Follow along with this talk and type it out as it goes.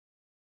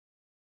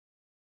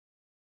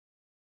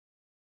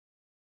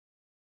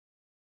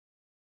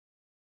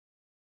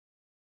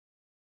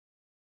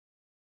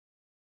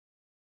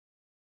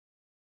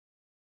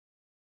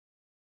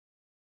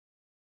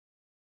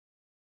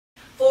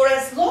For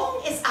as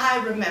long as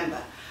I remember,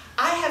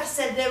 I have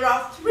said there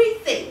are 3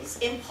 things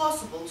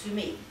impossible to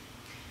me: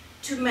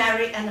 to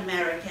marry an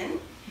American,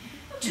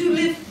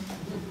 to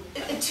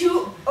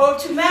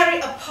marry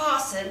a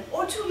parson,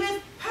 or to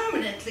live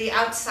permanently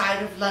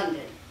outside of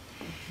London.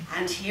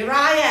 And here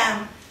I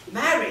am,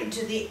 married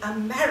to the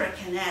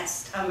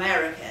Americanest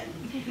American,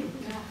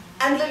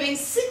 and living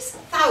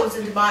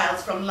 6,000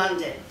 miles from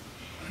London.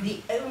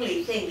 The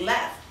only thing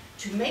left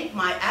to make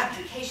my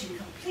abdication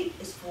complete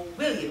is for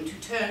William to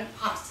turn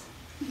parson.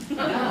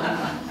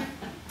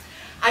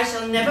 I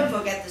shall never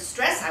forget the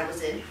stress I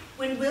was in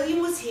when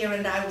William was here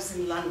and I was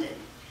in London.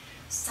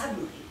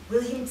 Suddenly,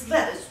 William's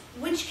letters,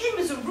 which came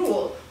as a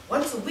rule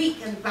once a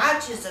week in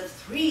batches of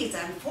 3s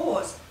and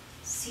 4s,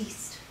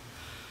 ceased.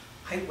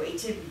 I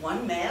waited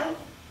one mail,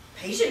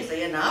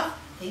 patiently enough,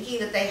 thinking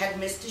that they had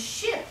missed a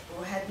ship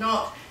or had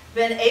not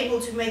been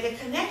able to make a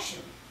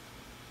connection.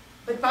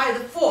 But by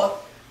the 4th,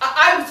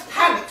 I was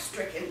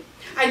panic-stricken.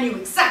 I knew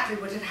exactly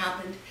what had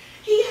happened.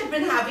 He had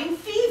been having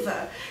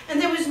fever, and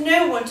there was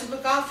no one to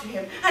look after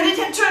him, and it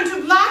had turned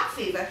to black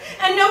fever,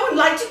 and no one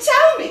liked to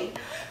tell me.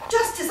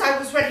 Just as I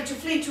was ready to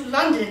flee to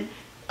London,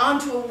 on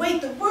to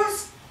await the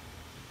worst,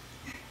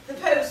 the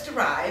post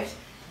arrived.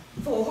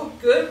 4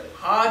 good,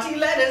 hearty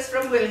letters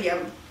from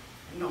William.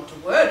 Not a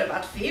word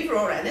about fever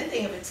or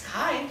anything of its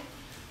kind.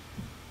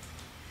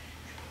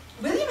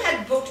 William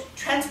had booked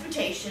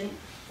transportation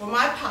for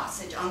my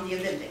passage on the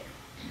Olympic,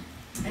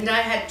 and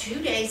I had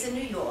 2 days in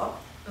New York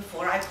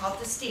before I caught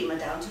the steamer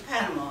down to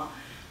Panama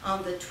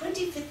on the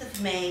 25th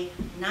of May,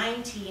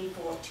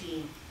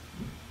 1914.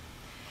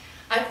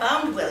 I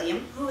found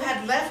William, who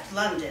had left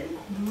London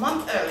a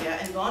month earlier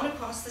and gone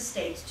across the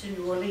States to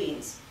New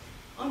Orleans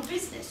on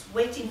business,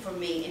 waiting for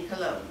me in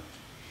Cologne.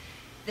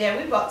 There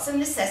we bought some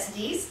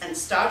necessities and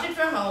started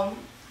for home,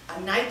 a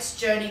night's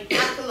journey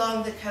back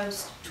along the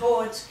coast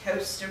towards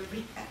Costa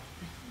Rica.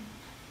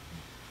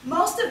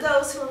 Most of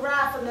those who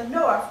arrived from the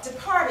north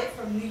departed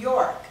from New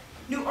York,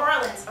 New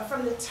Orleans, or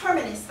from the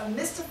terminus of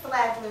Mr.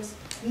 Flagler's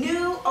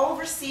new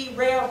oversea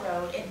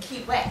railroad in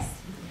Key West.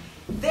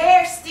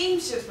 Their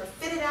steamships were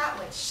fitted out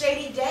with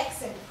shady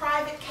decks and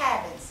private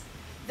cabins.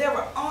 There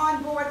were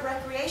on-board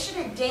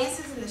recreation and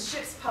dances in the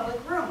ship's public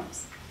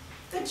rooms.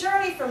 The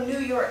journey from New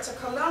York to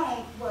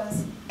Cologne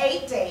was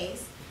 8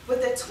 days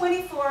with a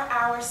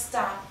 24-hour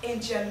stop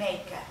in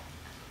Jamaica.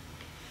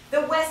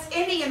 The West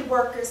Indian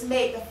workers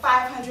made the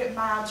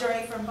 500-mile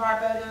journey from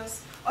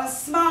Barbados on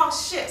small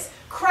ships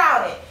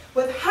crowded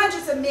with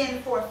hundreds of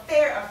men for a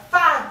fare of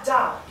 $5.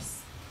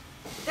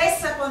 They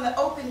slept on the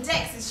open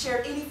decks and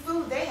shared any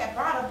food they had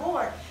brought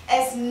aboard,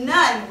 as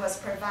none was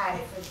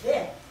provided for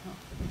them.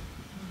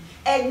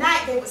 At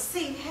night, they would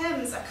sing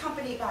hymns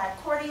accompanied by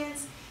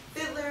accordions,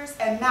 fiddlers,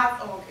 and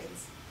mouth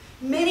organs.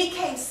 Many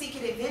came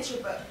seeking adventure,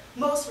 but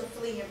most were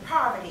fleeing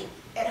poverty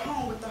at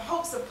home with the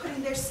hopes of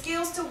putting their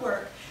skills to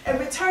work and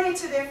returning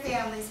to their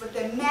families with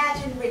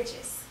imagined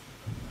riches.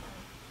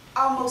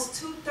 Almost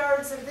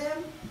 2/3 of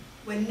them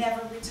would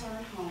never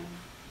return home.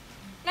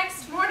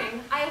 Next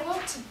morning, I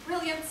awoke to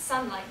brilliant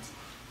sunlight.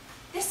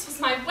 This was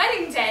my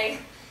wedding day.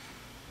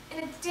 In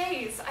a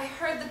daze, I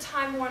heard the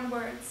time-worn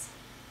words.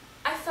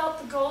 I felt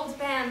the gold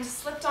band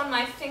slipped on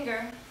my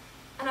finger,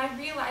 and I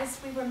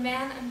realized we were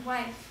man and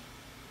wife.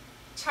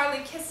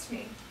 Charlie kissed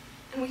me,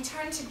 and we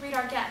turned to greet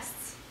our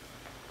guests.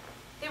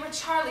 They were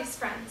Charlie's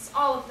friends,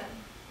 all of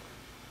them.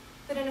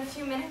 But in a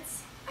few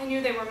minutes, I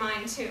knew they were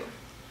mine too.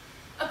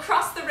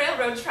 Across the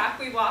railroad track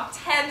we walked,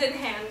 hand in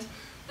hand,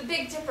 the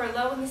Big Dipper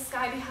low in the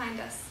sky behind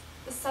us,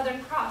 the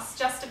Southern Cross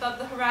just above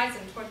the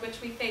horizon toward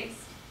which we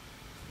faced.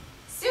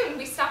 Soon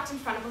we stopped in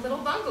front of a little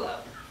bungalow,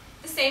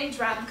 the same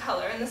drab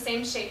color and the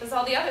same shape as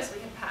all the others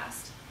we had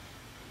passed.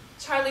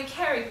 Charlie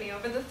carried me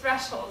over the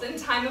threshold in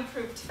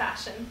time-approved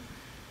fashion.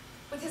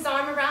 With his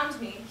arm around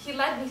me, he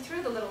led me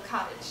through the little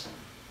cottage.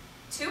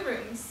 2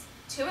 rooms,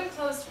 2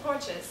 enclosed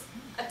porches,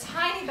 a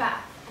tiny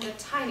bath, and a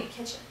tiny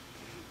kitchen.